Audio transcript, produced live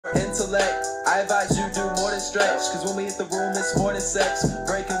Intellect, I advise you do more than stretch. Cause when we hit the room, it's more than sex.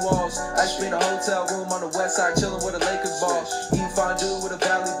 Breaking walls, I should be in a hotel room on the west side, chilling with a Lakers ball. Eating fondue with a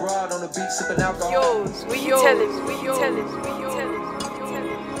valley broad on the beach, sipping alcohol. Yours, we tell it, we tell it, we tell it.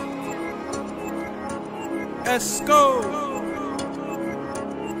 Let's go.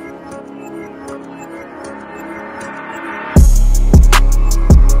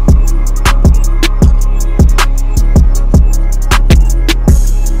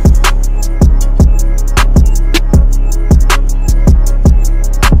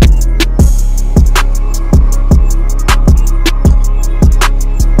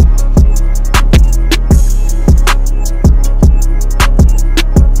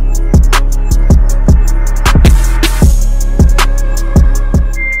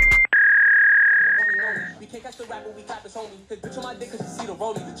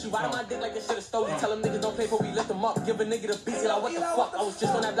 Tell them niggas don't play before we lift them up. Give a nigga the beat, like what the fuck? I was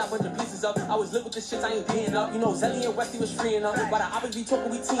just on that block, bunch of pieces up. I was lit with the shit, I ain't being up. You know, Zelly and Westy was freeing up. But I always be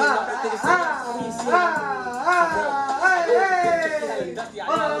talking, we teeing up. Niggas say, we ain't seeing up. Dusty, I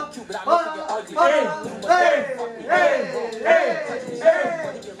know I look cute, but I make it get ugly.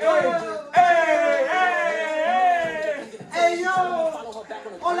 Hey, yo!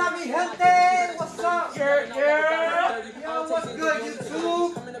 Hola, mi gente! What's up? Yo, what's good,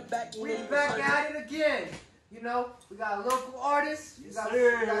 YouTube? We back at it again. You know, we got local artists, we got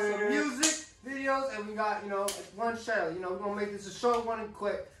some music, videos, and we got, you know, one show. You know, we're going to make this a short one and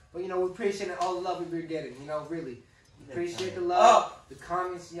quick. But, you know, we appreciate all the love we've been getting, you know, really. We appreciate the love, the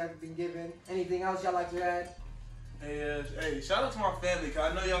comments y'all been giving. Anything else y'all like to add? Hey, shout out to my family,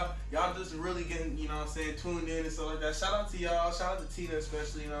 cause I know y'all just really getting, you know what I'm saying, tuned in and stuff like that. Shout out to y'all, shout out to Tina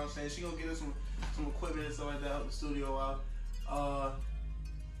especially, you know what I'm saying. She gonna get us some equipment and stuff like that, help the studio out.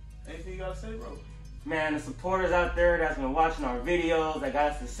 Anything you gotta say, bro? Man, the supporters out there that's been watching our videos, that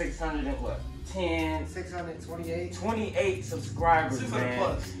got us to 628 subscribers, 600 man.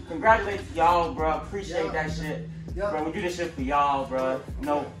 plus. Congratulations to y'all, bro. Appreciate that shit. Bro, we do this shit for y'all, bro.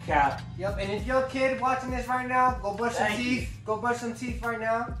 No cap. Yep, and if you're a kid watching this right now, go brush some teeth. Go brush some teeth right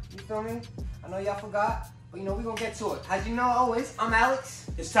now. You feel me? I know y'all forgot, but you know, we're gonna get to it. As you know, always, I'm Alex.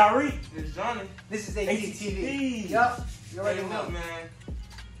 It's Tyreek. It's Johnny. This is ATTV. Yep. You already know. Look, man.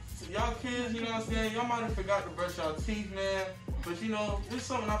 So y'all kids, you know what I'm saying? Y'all might have forgot to brush y'all teeth, man. But you know, it's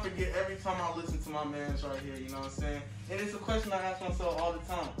something I forget every time I listen to my mans right here, you know what I'm saying? And it's a question I ask myself all the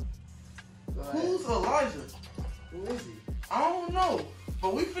time. Who's Elijah? Who is he? I don't know.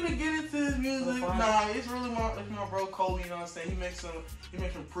 But we finna get into his music. Nah, it's really my bro Cole, you know what I'm saying? He makes some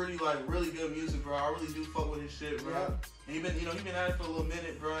pretty, like, really good music, bro. I really do fuck with his shit, bro. Yeah. And he been at it for a little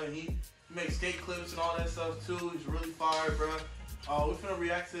minute, bro. And he makes skate clips and all that stuff too. He's really fire, bro. We're finna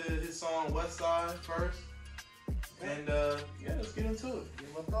react to his song West Side first. And yeah, let's get into it.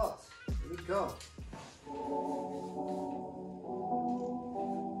 Give my thoughts. Here we go.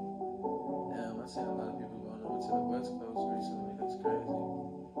 Damn, I see a lot of people going over to the West Coast recently. That's crazy.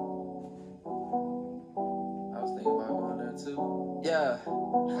 I was thinking about going there too. Yeah.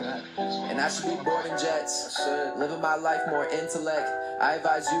 And I should be boarding jets. Living my life more intellect. I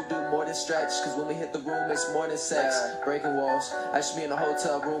advise you do more than stretch. Cause when we hit the room, it's more than sex. Breaking walls. I should be in a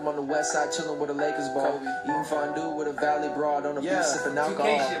hotel room on the west side, chilling with a Lakers ball. Eating fondue with a valley broad on the beach, sipping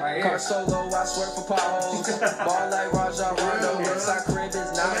alcohol. Car solo, I swear for potholes. Ball like Raja Rondo. Inside crib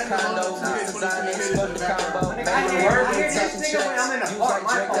is not a condo. Not design ain't fuck the combo. Use like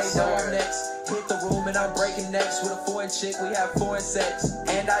Drake, they know I'm next. Hit the room and I'm breaking necks with a foreign chick. We have foreign sex.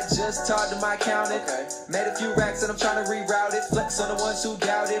 And I just talked to my accountant. Made a few racks and I'm trying to reroute it. Flex on the ones who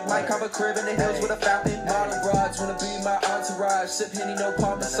doubt it. Might have a crib in the hills with a fountain. Model broads wanna be my entourage. Sip Henny, no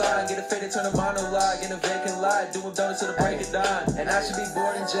Parmesan. Get a faded, turn a monologue. In a vacant lot. Doing donuts till the break of dawn. And I should be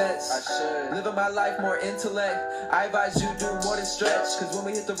boarding jets. I should. Living my life more intellect. I advise you do more than stretch. Cause when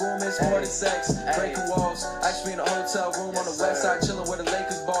we hit the room, it's more than sex. Breaking walls. I should be in a hotel room on the west side, chilling with a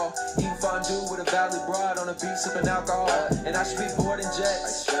Lakers ball. Eating fondue with a valley broad on the beach, sipping alcohol. And I should be boarding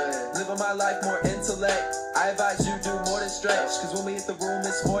jets. Living my life more intellect. I advise you do more than stretch. Cause when we hit the room,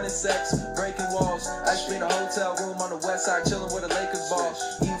 it's more than sex. Breaking walls. I should be in a hotel room on the west side, chilling with a Lakers ball.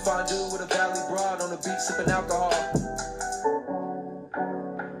 Eating fondue with a valley broad on the beach, sipping alcohol.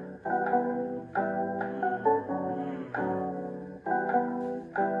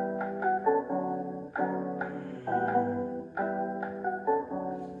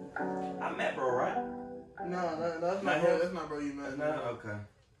 That's not bro you met. Okay.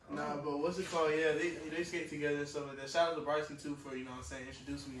 Nah, but what's it called? Yeah, they skate together and stuff like that. Shout out to Bryson too for, you know what I'm saying,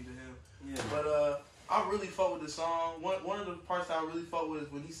 introducing me to him. Yeah. But I really fuck with the song. One of the parts that I really fuck with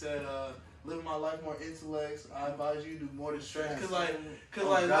is when he said living my life more intellects. I advise you to do more than stretch. Cause Oh,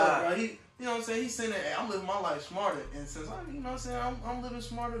 look, God. bro, he, you know what I'm saying? He's saying that, hey, I'm living my life smarter. And since you know what I'm saying, I'm living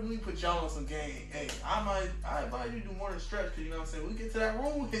smarter, let me put y'all on some game. Hey, I advise you to do more than stretch. Cause you know what I'm saying? When we get to that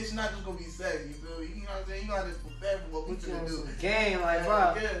room, it's not just gonna be sex. You feel me? You know what I'm saying? You gotta prepare for what we gonna do. Game, like,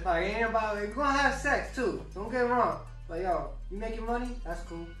 Yeah, bro. yeah. Like, ain't about, you're gonna have sex too. Don't get me wrong. But yo, you making money? That's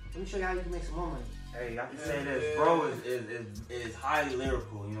cool. Let me show you how you can make some more money. Hey, I can say this, bro is highly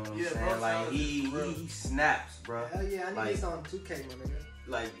lyrical, you know what I'm saying? bro, Like he snaps, bro. Hell yeah, I need Like- this on 2K, my nigga.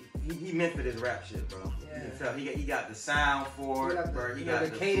 Like he meant for this rap shit, bro. Yeah. You can tell he got the sound for He it, got the- bro. He you got know,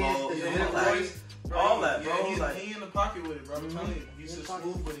 the the cadence, flow, the you know, delivery. like, all that, bro. Yeah, Like, he in the pocket with it, bro. I'm telling you, he's In the just pocket.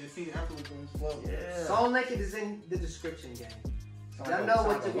 smooth, but it's he afterwards on his flow. yeah. Soul Naked is in the description, gang. Sound Y'all like- know sound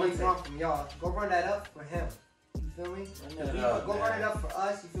what like to one be take. want from y'all. Go run that up for him. You feel me? Run that We up, go man. run it up for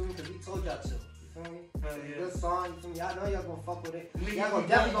us, you feel me? Because we told y'all to. You feel me? Hell It's a yeah. good song, you feel me? Y'all know y'all gonna fuck with it. Nigga, Y'all gonna you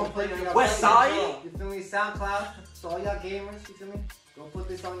definitely gonna gonna play it on your West Side? You feel me? SoundCloud. So all y'all gamers, you feel me? Go put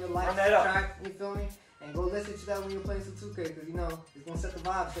this on your life Run that up. track, you feel me? And go listen to that when you're playing some 2K, because you know, it's gonna set the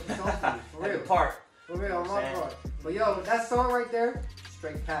vibe, set the tone for you. For At the real. park. For real, on You know my what I'm part. But yo, that song right there,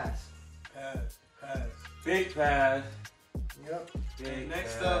 straight pass. Pass. Big pass. Yep. Big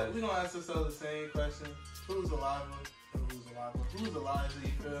Next pass. up, we gonna ask ourselves the same question: Who's alive? Who's Elijah? You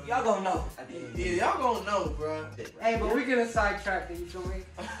feel me? Y'all gonna know. At the end of the Yeah, day. y'all gonna know, bro. Hey, but we getting sidetracked, you feel me?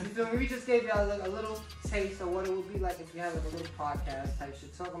 You feel me? We just gave y'all a little taste of what it would be like if you had like a little podcast type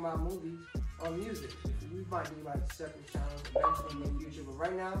shit talking about movies or music. We might do like separate channels eventually in the future, but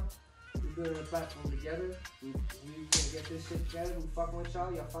right now we're building a platform together. We can get this shit together. We fucking with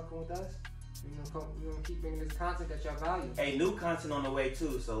y'all fucking with us. We're gonna keep bringing this content that y'all value. Hey, new content on the way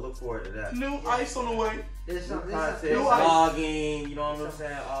too, so look forward to that. New ice on the way. There's New some, content, new ice. vlogging, you know what I'm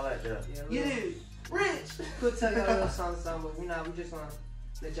saying? All that stuff. Yeah, rich. Could tell y'all a little something, but we just gonna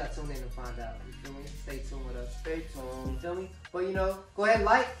let y'all tune in and find out. You feel me? Stay tuned with us. Stay You tuned. feel me? But you know, go ahead,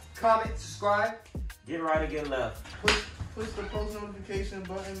 like, comment, subscribe. Get right or get left. Push the post notification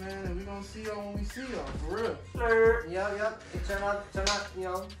button, man, and we gonna see y'all when we see y'all. For real. Sir. Yep. And turn on, you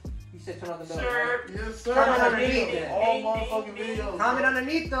know, you said turn on the bell. Sir. Right? Yes, sir. Comment underneath it. All motherfucking videos. Comment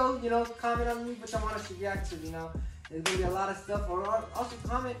underneath though, you know, comment underneath what y'all want us to react to, you know. There's gonna be a lot of stuff, or also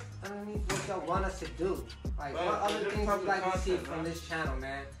comment underneath what y'all want us to do. Like, Man, what other different things type you'd of like to see content, from man. this channel,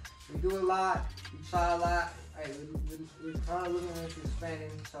 man. We do a lot, we try a lot. Hey, we're kind of looking into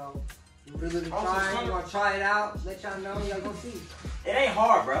expanding, so we're really Also, trying. We're gonna try it out, let y'all know, y'all gonna see. It ain't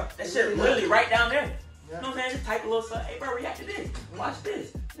hard, bro. That shit literally right down there. You Yeah. know what I'm saying? Just type a little something. Hey, bro, react to this. Watch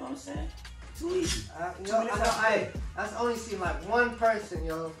this. You know what I'm saying? Too easy. You know, that's only seen like one person,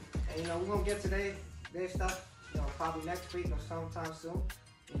 yo. And you know, we're gonna get to their stuff, you know, probably next week or sometime soon.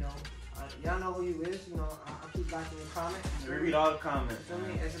 You know, y'all know who you is. You know, I'll keep liking your comments. We read all the comments. You feel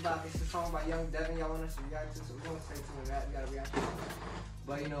me? It's a song by Young Devin. Y'all want us to react to, so we're gonna stay tuned to that. We gotta react to it.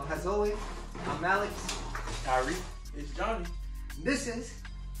 But you know, as always, I'm Alex. Kyrie. It's Johnny. This is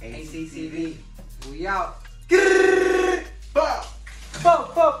ACTV. We out. Bow.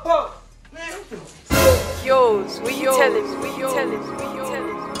 Bo. Man, Yo's, we tell it, we tell it, we tell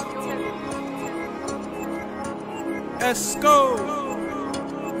it. Let's go.